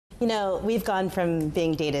You know, we've gone from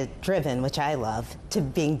being data-driven, which I love, to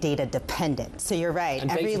being data-dependent. So you're right.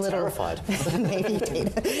 And every little terrified. maybe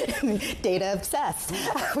data-obsessed.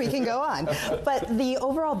 We can go on. But the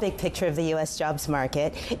overall big picture of the U.S. jobs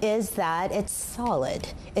market is that it's solid.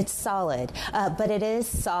 It's solid. But it is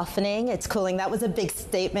softening. It's cooling. That was a big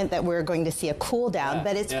statement that we're going to see a cool down.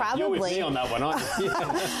 But it's probably... You're with me on that one, aren't you?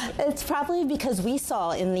 It's probably because we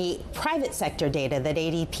saw in the private sector data that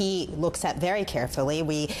ADP looks at very carefully.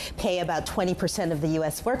 We pay about 20% of the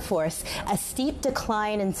U.S. workforce, a steep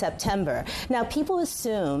decline in September. Now, people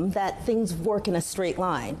assume that things work in a straight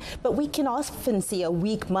line, but we can often see a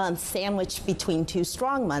weak month sandwiched between two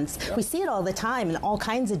strong months. Yep. We see it all the time in all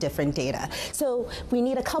kinds of different data. So we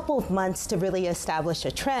need a couple of months to really establish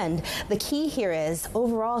a trend. The key here is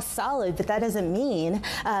overall solid, but that doesn't mean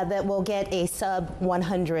that we'll get a sub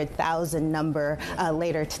 100,000 number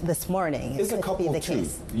later this morning. It's a couple too.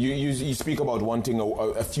 You speak about wanting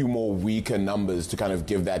a few more weaker numbers to kind of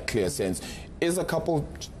give that clear sense. Is a couple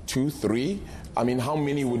 2, 3? I mean, how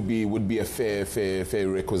many would be a fair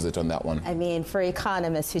requisite on that one? I mean, for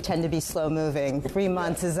economists who tend to be slow-moving, 3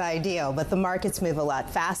 months is ideal, but the markets move a lot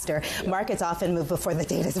faster. Markets often move before the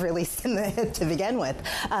data is released to begin with.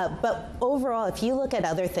 But overall, if you look at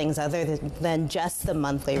other things other than just the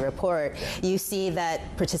monthly report, you see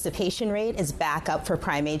that participation rate is back up for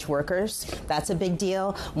prime-age workers. That's a big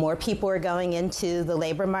deal. More people are going into the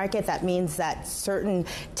labor market. That means that certain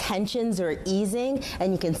tensions are easing,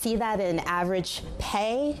 and you can see that in average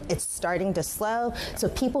pay. It's starting to slow. So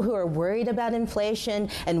people who are worried about inflation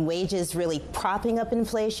and wages really propping up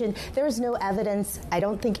inflation, there is no evidence, I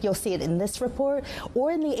don't think you'll see it in this report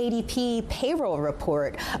or in the ADP payroll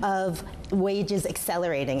report, of wages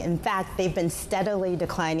accelerating. In fact, they've been steadily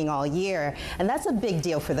declining all year. And that's a big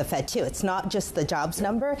deal for the Fed, too. It's not just the jobs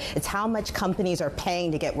number. It's how much companies are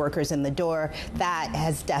paying to get workers in the door. That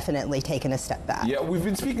has definitely taken a step back. Yeah, we've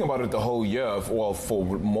been speaking about it the whole year, well, for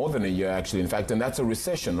more than a year, actually, in fact, and that's a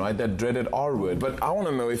recession, right? That dreaded R word. But I want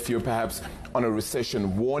to know if you're perhaps on a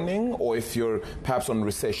recession warning or if you're perhaps on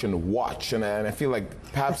recession watch. And I feel like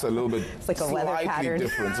perhaps a little bit it's like a weather pattern.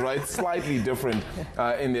 Different, right? Slightly different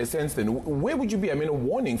in their sense then. Where would you be? I mean, a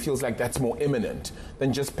warning feels like that's more imminent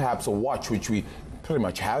than just perhaps a watch, which we pretty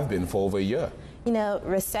much have been for over a year. You know,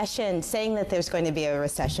 recession, saying that there's going to be a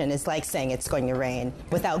recession is like saying it's going to rain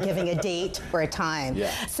without giving a date or a time. Yeah.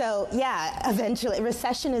 So, yeah, eventually,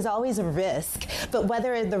 recession is always a risk, but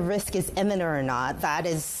whether the risk is imminent or not, that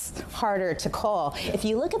is harder to call. Yeah. If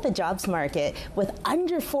you look at the jobs market, with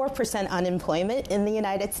under 4% unemployment in the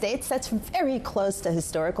United States, that's very close to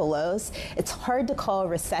historical lows. It's hard to call a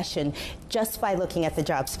recession just by looking at the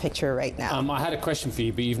jobs picture right now. I had a question for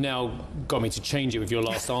you, but you've now got me to change it with your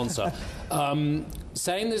last answer.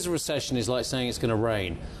 Saying there's a recession is like saying it's going to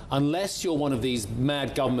rain. Unless you're one of these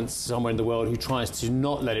mad governments somewhere in the world who tries to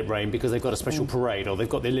not let it rain because they've got a special parade or they've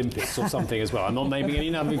got the Olympics or something as well. I'm not naming any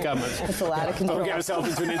number of governments. It's a lot of control. I'll get myself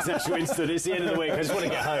into an international incident. It's the end of the week. I just want to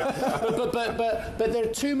get home. But there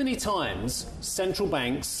are too many times central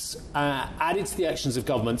banks, added to the actions of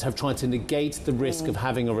governments, have tried to negate the risk of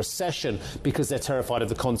having a recession because they're terrified of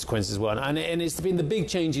the consequences as well. And it's been the big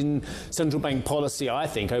change in central bank policy, I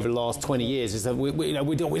think, over the last 20 years, is that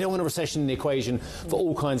we don't want a recession in the equation for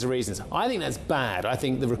all kinds of reasons. I think that's bad. I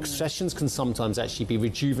think the recessions can sometimes actually be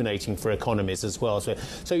rejuvenating for economies as well. So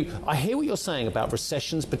I hear what you're saying about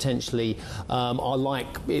recessions potentially are like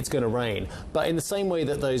it's going to rain. But in the same way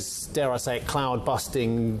that those, dare I say it,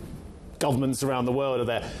 cloud-busting governments around the world are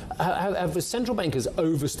there, have the central bankers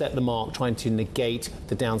overstepped the mark trying to negate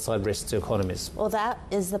the downside risks to economies? Well, that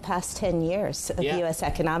is the past 10 years of U.S.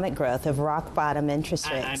 economic growth, of rock-bottom interest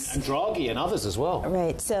rates. And Draghi and others as well.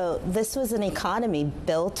 Right. So this was an economy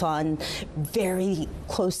built on very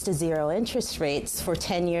close to zero interest rates for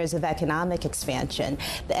 10 years of economic expansion.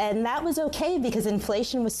 And that was okay because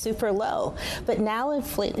inflation was super low. But now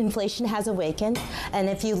inflation has awakened. And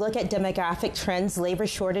if you look at demographic trends, labor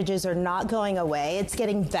shortages are not going away. It's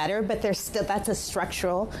getting better, but that's a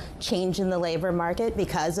structural change in the labor market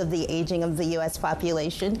because of the aging of the U.S.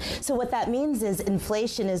 population. So what that means is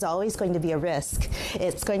inflation is always going to be a risk.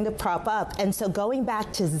 It's going to prop up. And so going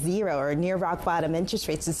back to zero or near rock bottom interest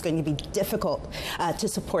rates is going to be difficult to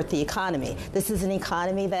support the economy. This is an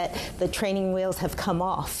economy that the training wheels have come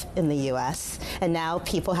off in the U.S. and now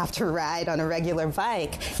people have to ride on a regular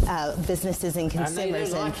bike, businesses and consumers. And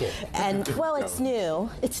they don't like it. And well, it's new.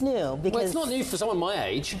 It's new. Because well, it's not new for someone my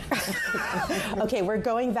age. Okay, we're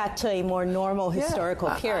going back to a more normal historical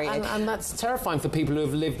period. And that's terrifying for people who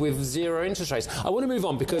have lived with zero interest rates. I want to move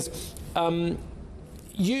on because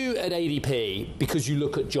you at ADP, because you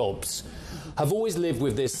look at jobs, have always lived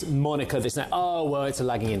with this moniker, oh, well, it's a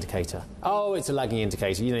lagging indicator. Oh, it's a lagging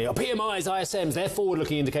indicator. You know, your PMIs, ISMs, they're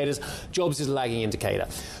forward-looking indicators. Jobs is a lagging indicator.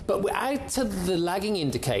 But we add to the lagging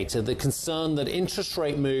indicator the concern that interest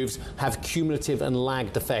rate moves have cumulative and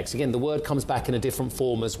lagged effects. Again, the word comes back in a different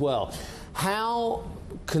form as well. How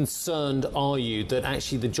concerned are you that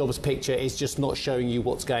actually the jobs picture is just not showing you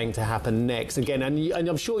what's going to happen next? Again, and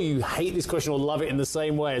I'm sure you hate this question or love it in the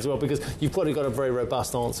same way as well, because you've probably got a very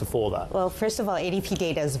robust answer for that. Well, first of all, ADP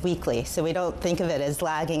data is weekly, so we don't think of it as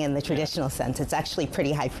lagging in the traditional sense. It's actually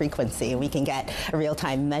pretty high frequency. We can get a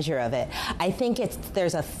real-time measure of it. I think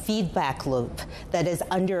there's a feedback loop that is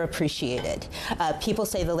underappreciated. People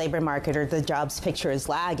say the labor market or the jobs picture is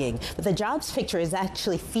lagging, but the jobs picture is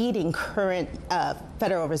actually feeding current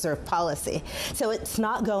Federal Reserve policy. So it's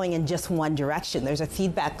not going in just one direction. There's a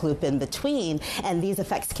feedback loop in between, and these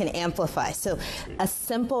effects can amplify. So a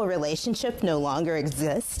simple relationship no longer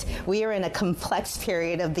exists. We are in a complex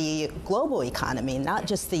period of the global economy, not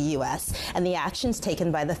just the U.S., and the actions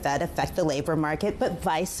taken by the Fed affect the labor market, but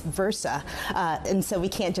vice versa. And so we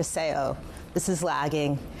can't just say, oh, this is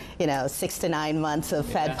lagging, 6 to 9 months of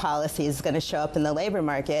Fed policy is going to show up in the labor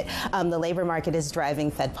market. The labor market is driving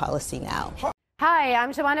Fed policy now. Hi,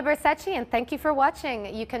 I'm Joanna Bersecci, and thank you for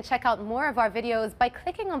watching. You can check out more of our videos by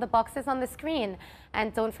clicking on the boxes on the screen.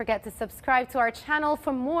 And don't forget to subscribe to our channel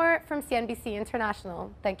for more from CNBC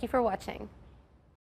International. Thank you for watching.